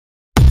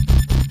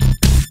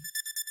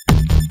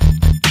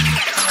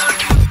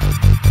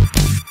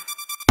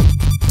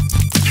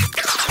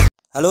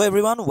Hello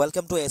everyone,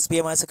 welcome to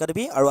SPM IAS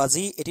Academy. আৰু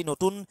আজি এটি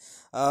নতুন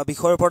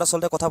বিষয়ৰ ওপৰত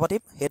আসলতে কথা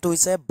পাতিম। হেতু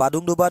হৈছে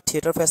বাদুংডুবা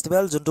থিয়েটাৰ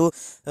ফেষ্টিভেল, যোনটো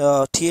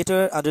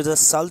থিয়েটাৰ আন্ডাৰ দ্য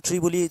সাল ট্ৰি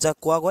বুলি যাক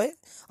কোৱা হয়।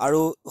 আৰু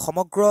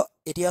সমগ্ৰ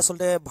এতিয়া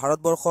আসলতে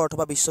ভাৰতবৰ্ষ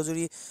অথবা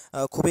বিশ্বজুৰি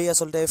খুবেই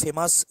আসলতে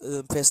ফেমাস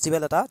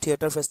ফেষ্টিভেল এটা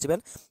থিয়েটাৰ ফেষ্টিভেল।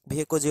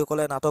 বিশেষকৈ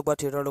যিসকলে নাটক বা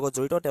থিয়েটাৰৰ লগত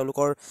জড়িত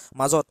তেওঁলোকৰ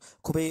মাজত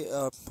খুবেই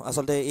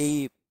আসলতে এই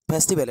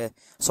ফেষ্টিভেলে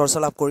চৰ্চা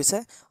লাভ কৰিছে।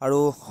 আৰু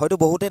হয়তো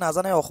বহুতে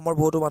নাজানে, অসমৰ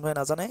বহুতো মানুহে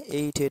নাজানে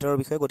এই থিয়েটাৰৰ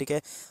বিষয়ে। গতিকে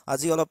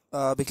আজি অলপ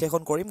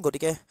বিশ্লেষণ কৰিম।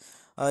 গতিকে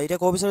এতিয়া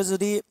ক'ব বিচাৰে,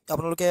 যদি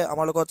আপোনালোকে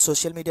আমাৰ লগত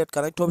ছ'চিয়েল মিডিয়াত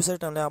কানেক্ট হ'ব বিচাৰে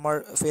তেনেহ'লে আমাৰ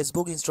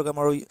ফেচবুক, ইনষ্টাগ্ৰাম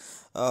আৰু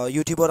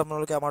ইউটিউবত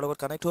আপোনালোকে আমাৰ লগত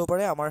কানেক্ট হ'ব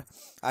পাৰে। আমাৰ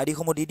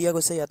আইডিসমূহ দি দিয়া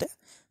গৈছে ইয়াতে।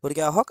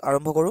 গতিকে আহক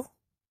আৰম্ভ কৰোঁ।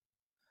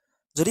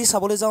 যদি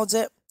চাবলৈ যাওঁ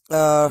যে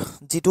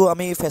যিটো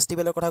আমি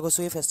ফেষ্টিভেলৰ কথা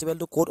কৈছোঁ, এই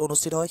ফেষ্টিভেলটো ক'ত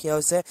অনুষ্ঠিত হয় সেয়া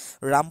হৈছে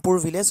ৰামপুৰ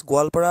ভিলেজ,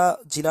 গোৱালপাৰা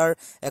জিলাৰ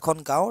এখন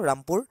গাঁও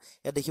ৰামপুৰ।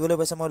 ইয়াত দেখিবলৈ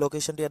পাইছে, মই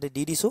লোকেশ্যনটো ইয়াতে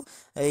দি দিছোঁ।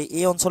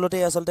 এই অঞ্চলতে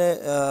আচলতে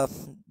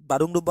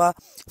বাদুংডুব্বা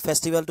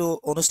ফেষ্টিভেলটো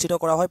অনুষ্ঠিত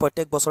কৰা হয়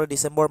প্ৰত্যেক বছৰে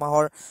ডিচেম্বৰ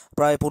মাহৰ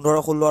প্ৰায়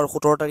 15, 16 আৰু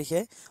 17 তাৰিখে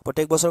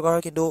প্ৰত্যেক বছৰ কৰা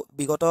হয়। কিন্তু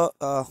বিগত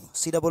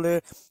CWৰ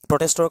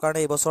প্ৰটেষ্টৰ কাৰণে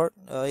এইবছৰ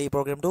এই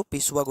প্ৰগ্ৰেমটো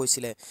পিছুৱা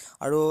গৈছিলে।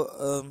 আৰু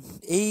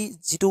এই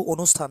যিটো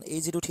অনুষ্ঠান, এই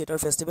যিটো থিয়েটাৰ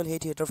ফেষ্টিভেল, সেই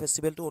থিয়েটাৰ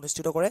ফেষ্টিভেলটো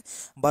অনুষ্ঠিত কৰে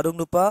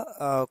বাদুংডুপ্পা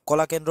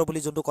কলাকেন্দ্ৰ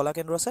বুলি যোনটো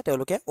কলাকেন্দ্ৰ আছে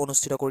তেওঁলোকে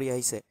অনুষ্ঠিত কৰি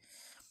আহিছে।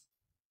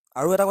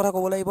 আৰু এটা কথা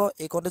ক'ব লাগিব,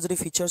 এইকণতে যদি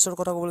ফিচাৰ্ছৰ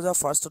কথা ক'বলৈ যাওঁ,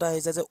 ফাৰ্ষ্টতে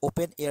আহিছে যে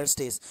অ'পেন এয়াৰ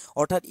ষ্টেজ,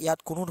 অৰ্থাৎ ইয়াত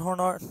কোনো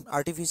ধৰণৰ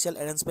আৰ্টিফিচিয়েল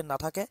এৰেঞ্জমেণ্ট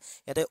নাথাকে,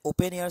 ইয়াতে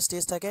অ'পেন এয়াৰ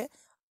ষ্টেজ থাকে।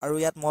 আৰু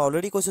ইয়াত মই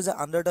অলৰেডি কৈছোঁ যে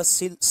আণ্ডাৰ দ্য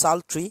ছাল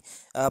ট্ৰি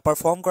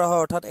পাৰফৰ্ম কৰা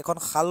হয়, অৰ্থাৎ এখন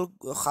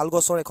শাল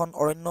গছৰ এখন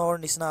অৰণ্যৰ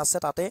নিচিনা আছে,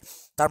 তাতে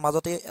তাৰ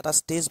মাজতে এটা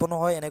ষ্টেজ বনোৱা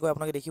হয়। এনেকৈ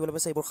আপোনালোকে দেখিবলৈ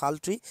পাইছে, এইবোৰ শাল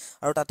ট্ৰি।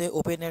 আৰু তাতে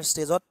অ'পেন এয়াৰ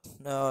ষ্টেজত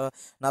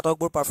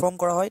নাটকবোৰ পাৰফৰ্ম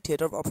কৰা হয়,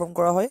 থিয়েটাৰ পাৰফৰ্ম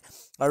কৰা হয়।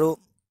 আৰু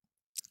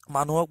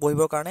মানুহক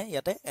বহিবৰ কাৰণে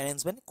ইয়াতে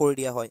এৰেঞ্জমেণ্ট কৰি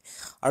দিয়া হয়।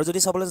 আৰু যদি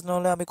চাবলৈ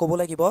তেনেহ'লে আমি ক'ব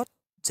লাগিব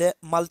যে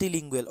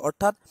মাল্টিলিংগুৱেল,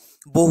 অৰ্থাৎ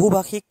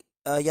বহুভাষিক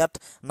ইয়াত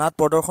নাট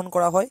প্ৰদৰ্শন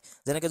কৰা হয়।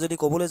 যেনেকৈ যদি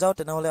ক'বলৈ যাওঁ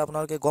তেনেহ'লে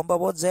আপোনালোকে গম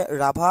পাব যে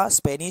ৰাভা,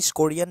 স্পেনিছ,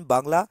 কোৰিয়ান,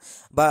 বাংলা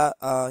বা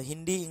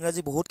হিন্দী,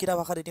 ইংৰাজী বহুতকেইটা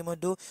ভাষাত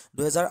ইতিমধ্যে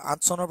 2008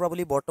 চনৰ পৰা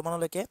বুলি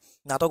বৰ্তমানলৈকে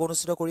নাটক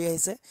অনুষ্ঠিত কৰি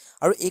আহিছে।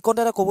 আৰু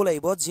এইকণতে এটা ক'ব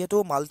লাগিব, যিহেতু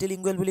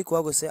মাল্টিলিংগুৱেল বুলি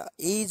কোৱা গৈছে,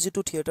 এই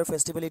যিটো থিয়েটাৰ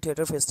ফেষ্টিভেল, এই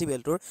থিয়েটাৰ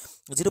ফেষ্টিভেলটোৰ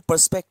যিটো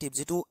পাৰ্চপেক্টিভ,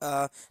 যিটো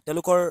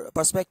তেওঁলোকৰ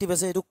পাৰ্চপেক্টিভ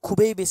আছে, সেইটো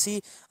খুবেই বেছি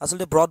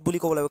আচলতে ব্ৰড বুলি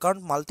ক'ব লাগিব। কাৰণ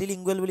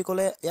মাল্টিলিংগুৱেল বুলি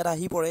ক'লে ইয়াত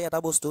আহি পৰে এটা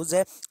বস্তু যে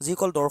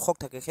যিসকল দৰ্শক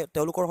থাকে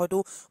তেওঁলোকৰ হয়তো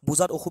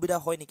বুজাত অসুবিধা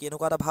হয় নেকি,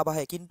 এনেকুৱা এটা ভাৱ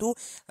আহে। কিন্তু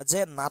যে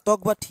নাটক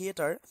বা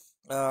থিয়েটাৰ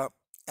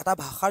এটা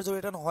ভাষাৰ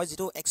জৰিয়তে নহয়,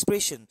 যিটো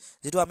এক্সপ্ৰেশ্যন,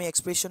 যিটো আমি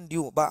এক্সপ্ৰেশ্যন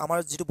দিওঁ বা আমাৰ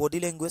যিটো বডি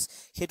লেংগুৱেজ,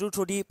 সেইটোৰ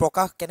থ্ৰুদি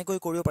প্ৰকাশ কেনেকৈ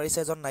কৰিব পাৰিছে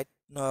এজন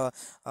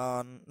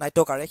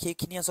নাট্যকাৰে,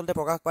 সেইখিনি আচলতে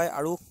প্ৰকাশ পায়।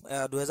 আৰু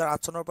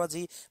 2008 চনৰ পৰা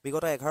যি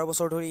বিগত 11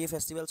 বছৰ ধৰি এই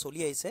ফেষ্টিভেল চলি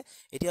আহিছে,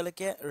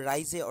 এতিয়ালৈকে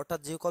ৰাইজে, অৰ্থাৎ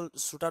যিসকল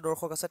শ্ৰোতা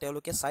দৰ্শক আছে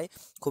তেওঁলোকে চাই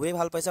খুবেই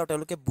ভাল পাইছে। আৰু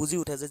তেওঁলোকে বুজি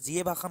উঠে যে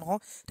যিয়ে ভাষা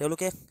নহওক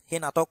তেওঁলোকে সেই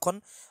নাটকখন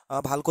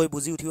ভালকৈ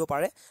বুজি উঠিব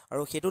পাৰে।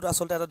 আৰু সেইটোত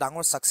আচলতে এটা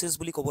ডাঙৰ ছাকচেছ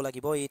বুলি ক'ব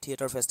লাগিব এই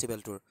থিয়েটাৰ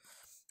ফেষ্টিভেলটোৰ।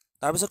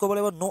 তাৰপিছত ক'ব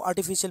লাগিব ন'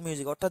 আৰ্টিফিচিয়েল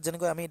মিউজিক, অৰ্থাৎ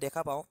যেনেকৈ আমি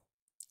দেখা পাওঁ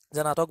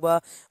যে নাটক বা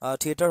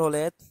থিয়েটাৰ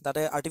হ'লে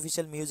তাতে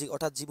আৰ্টিফিচিয়েল মিউজিক,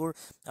 অৰ্থাৎ যিবোৰ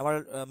আমাৰ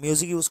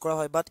মিউজিক ইউজ কৰা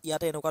হয়, বাট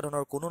ইয়াতে এনেকুৱা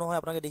ধৰণৰ কোনো নহয়।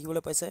 আপোনালোকে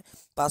দেখিবলৈ পাইছে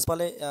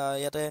পাছফালে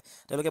ইয়াতে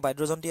তেওঁলোকে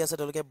বাদ্যযন্ত্ৰী আছে,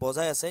 তেওঁলোকে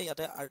বজাই আছে।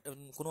 ইয়াতে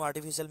কোনো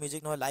আৰ্টিফিচিয়েল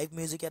মিউজিক নহয়, লাইভ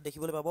মিউজিক ইয়াত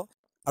দেখিবলৈ পাব।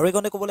 আৰু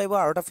এইকণতে ক'ব লাগিব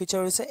আৰু এটা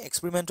ফিচাৰ হৈছে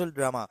এক্সপেৰিমেণ্টেল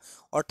ড্ৰামা,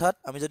 অৰ্থাৎ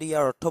আমি যদি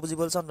ইয়াৰ অৰ্থ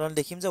বুজিবলৈ চাওঁ তেনেহ'লে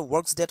দেখিম যে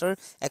works date R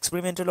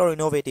experimental or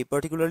innovative,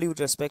 particularly with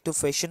respect to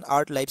fashion,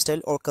 art, lifestyle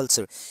or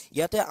culture.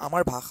 ইয়াতে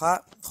আমাৰ ভাষা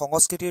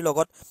সংস্কৃতিৰ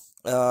লগত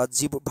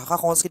যিবোৰ ভাষা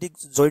সংস্কৃতিক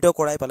জড়িত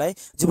কৰাই পেলাই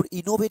যিবোৰ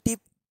ইন'ভেটিভ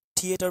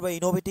থিয়েটাৰ বা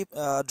ইন'ভেটিভ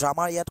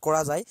ড্ৰামা ইয়াত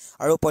কৰা যায়।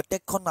 আৰু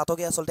প্ৰত্যেকখন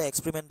নাটকে আচলতে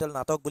এক্সপেৰিমেণ্টেল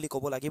নাটক বুলি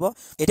ক'ব লাগিব।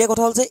 এতিয়া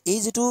কথা হ'ল যে এই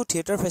যিটো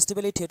থিয়েটাৰ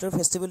ফেষ্টিভেল, এই থিয়েটাৰ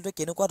ফেষ্টিভেলটোৱে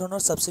কেনেকুৱা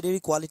ধৰণৰ ছাবচিডিয়াৰী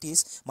কোৱালিটিজ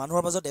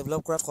মানুহৰ মাজত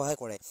ডেভেলপ কৰাত সহায়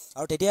কৰে।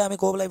 আৰু তেতিয়া আমি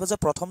ক'ব লাগিব যে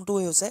প্ৰথমটো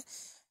হৈছে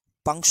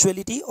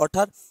পাংচুৱেলিটি,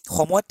 অৰ্থাৎ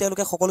সময়ত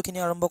তেওঁলোকে সকলোখিনি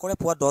আৰম্ভ কৰে।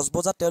 পুৱা 10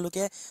 বজাত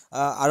তেওঁলোকে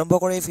আৰম্ভ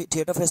কৰে এই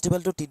থিয়েটাৰ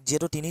ফেষ্টিভেলটো।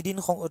 যিহেতু 3 দিন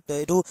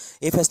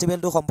এই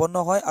ফেষ্টিভেলটো সম্পন্ন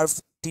হয়, আৰু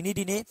 3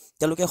 দিনেই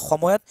তেওঁলোকে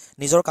সময়ত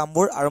নিজৰ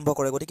কামবোৰ আৰম্ভ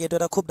কৰে। গতিকে এইটো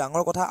এটা খুব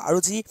ডাঙৰ কথা। আৰু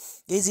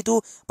এই যিটো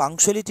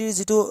পাংচুৱেলিটিৰ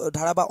যিটো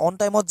ধাৰা বা অন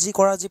টাইমত যি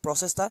কৰাৰ যি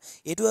প্ৰচেষ্টা,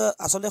 এইটো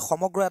আচলতে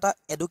সমগ্ৰ এটা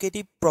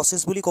এডুকেটিভ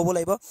প্ৰচেছ বুলি ক'ব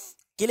লাগিব।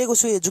 কেলৈ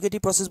কৈছোঁ এডুকেটিভ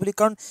প্ৰচেছ বুলি?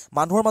 কাৰণ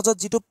মানুহৰ মাজত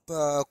যিটো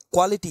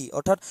কোৱালিটি,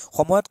 অৰ্থাৎ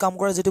সময়ত কাম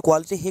কৰাৰ যিটো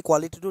কোৱালিটি, সেই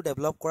কোৱালিটিটো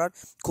ডেভেলপ কৰাত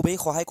খুবেই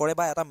সহায় কৰে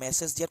বা এটা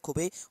মেছেজ দিয়াত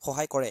খুবেই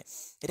সহায় কৰে।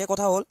 এতিয়া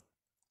কথা হ'ল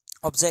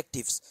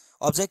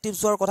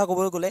অবজেক্টিভছৰ কথা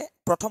ক'বলৈ গ'লে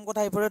প্ৰথম কথা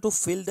আহি পৰে টু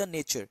ফিল দ্য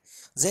নেচাৰ।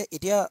 যে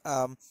এতিয়া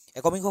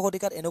একবিংশ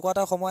শতিকাত এনেকুৱা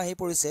এটা সময় আহি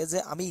পৰিছে যে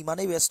আমি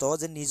ইমানেই ব্যস্ত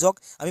যে নিজক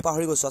আমি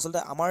পাহৰি গৈছোঁ। আচলতে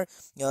আমাৰ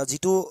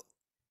যিটো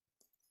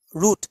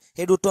ৰুট,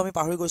 সেই ৰুটটো আমি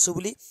পাহৰি গৈছোঁ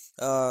বুলি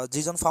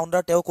যিজন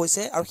ফাউণ্ডাৰ তেওঁ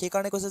কৈছে। আৰু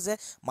সেইকাৰণে কৈছে যে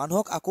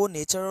মানুহক আকৌ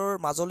নেচাৰৰ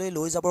মাজলৈ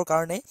লৈ যাবৰ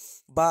কাৰণে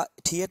বা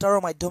থিয়েটাৰৰ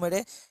মাধ্যমেৰে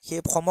সেই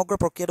সমগ্ৰ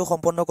প্ৰক্ৰিয়াটো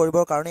সম্পন্ন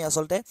কৰিবৰ কাৰণেই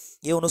আচলতে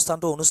এই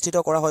অনুষ্ঠানটো অনুষ্ঠিত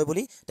কৰা হয়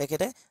বুলি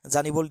তেখেতে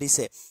জানিবলৈ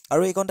দিছে।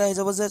 আৰু এইকণতে আহি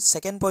যাব যে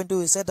ছেকেণ্ড পইণ্টটো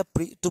হৈছে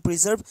two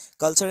preserve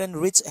culture and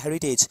rich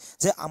heritage,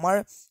 যে আমাৰ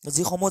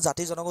যিসমূহ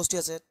জাতি জনগোষ্ঠী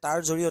আছে তাৰ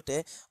জৰিয়তে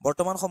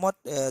বৰ্তমান সময়ত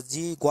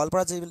যি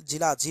গোৱালপাৰা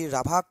জিলা যি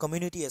ৰাভা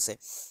কমিউনিটি আছে,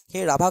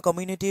 সেই ৰাভা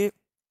কমিউনিটিৰ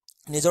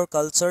নিজৰ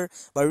কালচাৰ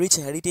বা ৰিচ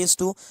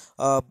হেৰিটেজটো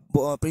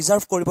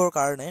প্ৰিজাৰ্ভ কৰিবৰ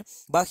কাৰণে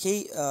বা সেই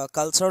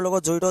কালচাৰৰ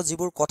লগত জড়িত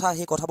যিবোৰ কথা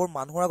সেই কথাবোৰ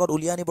মানুহৰ আগত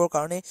উলিয়াই আনিবৰ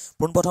কাৰণে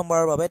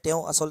পোনপ্ৰথমবাৰৰ বাবে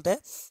তেওঁ আচলতে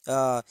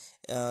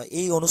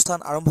এই অনুষ্ঠান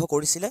আৰম্ভ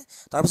কৰিছিলে।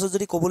 তাৰপিছত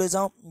যদি ক'বলৈ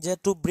যাওঁ যে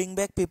টু ব্ৰিং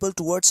বেক পিপল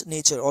টুৱাৰ্ডছ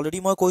নেচাৰ, অলৰেডি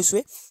মই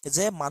কৈছোঁৱেই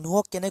যে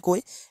মানুহক কেনেকৈ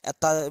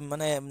এটা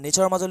মানে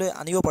নেচাৰৰ মাজলৈ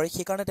আনিব পাৰি।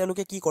 সেইকাৰণে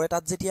তেওঁলোকে কি কৰে,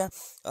 তাত যেতিয়া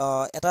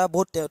এটা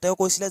বহুত তেওঁ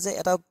কৈছিলে যে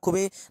এটা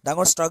খুবেই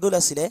ডাঙৰ ষ্ট্ৰাগল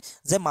আছিলে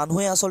যে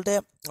মানুহে আচলতে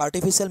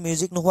আৰ্টিফিচিয়েল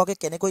মিউজিক নোহোৱাকৈ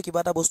কেনেকৈ কিবা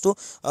এটা বস্তু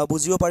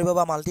বুজিব পাৰিব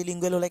বা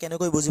মাল্টিলিংগুৱেল হ'লে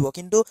কেনেকৈ বুজিব।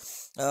 কিন্তু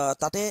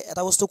তাতে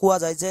এটা বস্তু কোৱা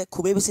যায় যে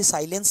খুবেই বেছি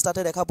চাইলেঞ্চ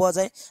তাতে দেখা পোৱা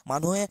যায়।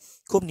 মানুহে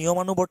খুব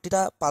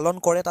নিয়মানুৱৰ্তিতা পালন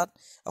কৰে তাত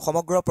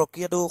সমগ্ৰ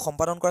প্ৰক্ৰিয়াটো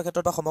সম্পাদন কৰাৰ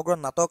ক্ষেত্ৰত বা সমগ্ৰ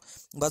নাটক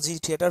বা যি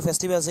থিয়েটাৰ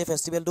ফেষ্টিভেল আছে সেই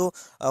ফেষ্টিভেলটো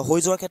হৈ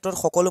যোৱাৰ ক্ষেত্ৰত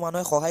সকলো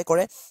মানুহে সহায়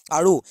কৰে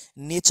আৰু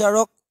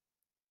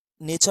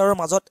নেচাৰৰ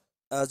মাজত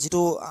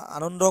যিটো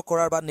আনন্দ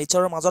কৰাৰ বা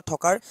নেচাৰৰ মাজত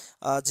থকাৰ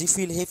যি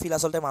ফিল, সেই ফিল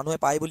আচলতে মানুহে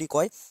পায় বুলি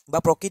কয়। বা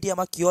প্ৰকৃতি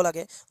আমাক কিয়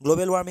লাগে,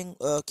 গ্ল'বেল ৱাৰ্মিং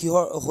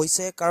কিহৰ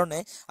হৈছে কাৰণে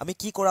আমি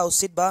কি কৰা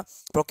উচিত বা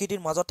প্ৰকৃতিৰ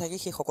মাজত থাকি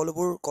সেই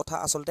সকলোবোৰ কথা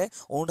আচলতে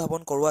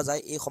অনুধাৱন কৰোৱা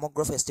যায় এই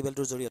সমগ্ৰ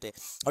ফেষ্টিভেলটোৰ জৰিয়তে।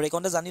 আৰু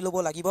এইকণতে জানি ল'ব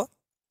লাগিব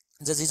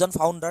যে যিজন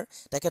ফাউণ্ডাৰ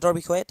তেখেতৰ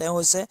বিষয়ে, তেওঁ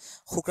হৈছে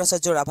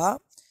শুক্ৰাচাৰ্য ৰাভা।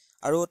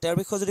 আৰু তেওঁৰ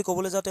বিষয়ে যদি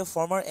ক'বলৈ যাওঁ, তেওঁ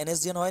ফৰ্মাৰ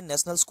NSDN হয়,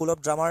 নেশ্যনেল স্কুল অফ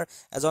ড্ৰামাৰ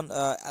এজন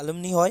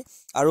এলুমনি হয়।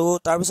 আৰু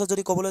তাৰপিছত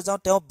যদি ক'বলৈ যাওঁ,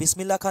 তেওঁ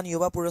বিছমিল্লা খান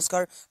যুৱা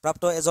পুৰস্কাৰ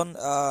প্ৰাপ্ত এজন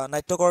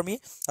নাট্যকৰ্মী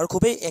আৰু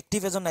খুবেই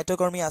এক্টিভ এজন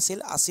নাট্যকৰ্মী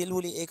আছিল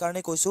বুলি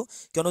এইকাৰণেই কৈছোঁ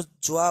কিয়নো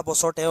যোৱা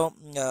বছৰ তেওঁ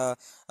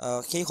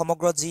সেই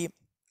সমগ্ৰ যি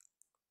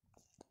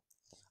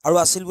আৰু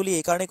আছিল বুলি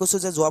এইকাৰণেই কৈছোঁ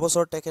যে যোৱা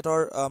বছৰ তেখেতৰ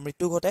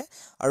মৃত্যু ঘটে।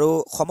 আৰু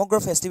সমগ্ৰ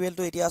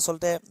ফেষ্টিভেলটো এতিয়া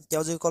আচলতে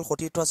তেওঁ যিসকল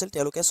সতীৰ্থ আছিল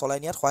তেওঁলোকে চলাই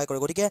নিয়াত সহায় কৰে।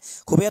 গতিকে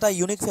খুবেই এটা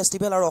ইউনিক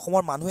ফেষ্টিভেল আৰু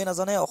অসমৰ মানুহে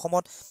নাজানে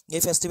অসমত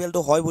এই ফেষ্টিভেলটো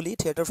হয় বুলি,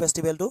 থিয়েটাৰ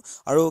ফেষ্টিভেলটো।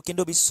 আৰু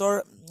কিন্তু বিশ্বৰ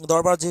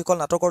দৰবাৰত যিসকল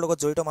নাটকৰ লগত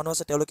জড়িত মানুহ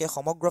আছে তেওঁলোকে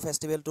সমগ্ৰ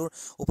ফেষ্টিভেলটোৰ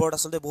ওপৰত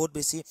আচলতে বহুত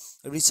বেছি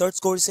ৰিচাৰ্চ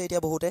কৰিছে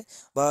এতিয়া বহুতে,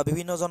 বা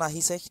বিভিন্নজন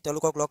আহিছে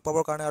তেওঁলোকক লগ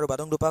পাবৰ কাৰণে। আৰু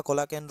বাদুংডুপ্পা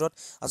কলা কেন্দ্ৰত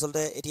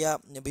আচলতে এতিয়া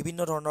বিভিন্ন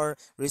ধৰণৰ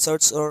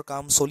ৰিচাৰ্চৰ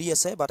কাম চলি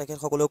আছে বা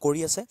তেখেতসকলেও কৰি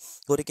আছে।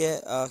 গতিকে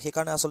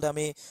সেইকাৰণে আচলতে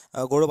আমি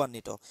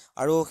গৌৰৱান্বিত।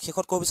 আৰু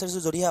শেষত ক'ব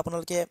বিচাৰিছোঁ, যদিহে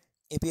আপোনালোকে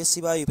APSC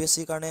বা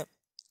UPSCৰ কাৰণে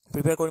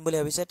প্ৰিপেয়াৰ কৰিম বুলি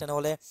ভাবিছে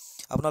তেনেহ'লে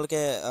আপোনালোকে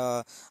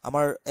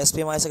আমাৰ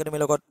SPM IAS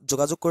একাডেমীৰ লগত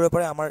যোগাযোগ কৰিব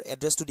পাৰে। আমাৰ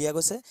এড্ৰেছটো দিয়া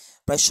গৈছে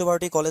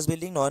প্ৰাচ্যভাৰতী college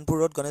building, Nayanpur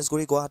road,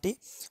 Ganeshguri, Guwahati.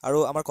 আৰু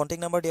আমাৰ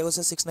কণ্টেক্ট নম্বৰ দিয়া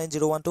গৈছে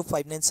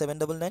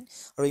 6901259799।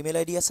 আৰু ইমেইল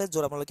ID আছে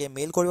য'ত আপোনালোকে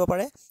মেইল কৰিব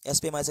পাৰে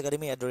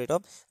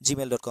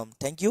spmiasacademy@gmail.com।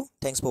 Thank U,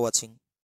 thanks for ৱাচিং।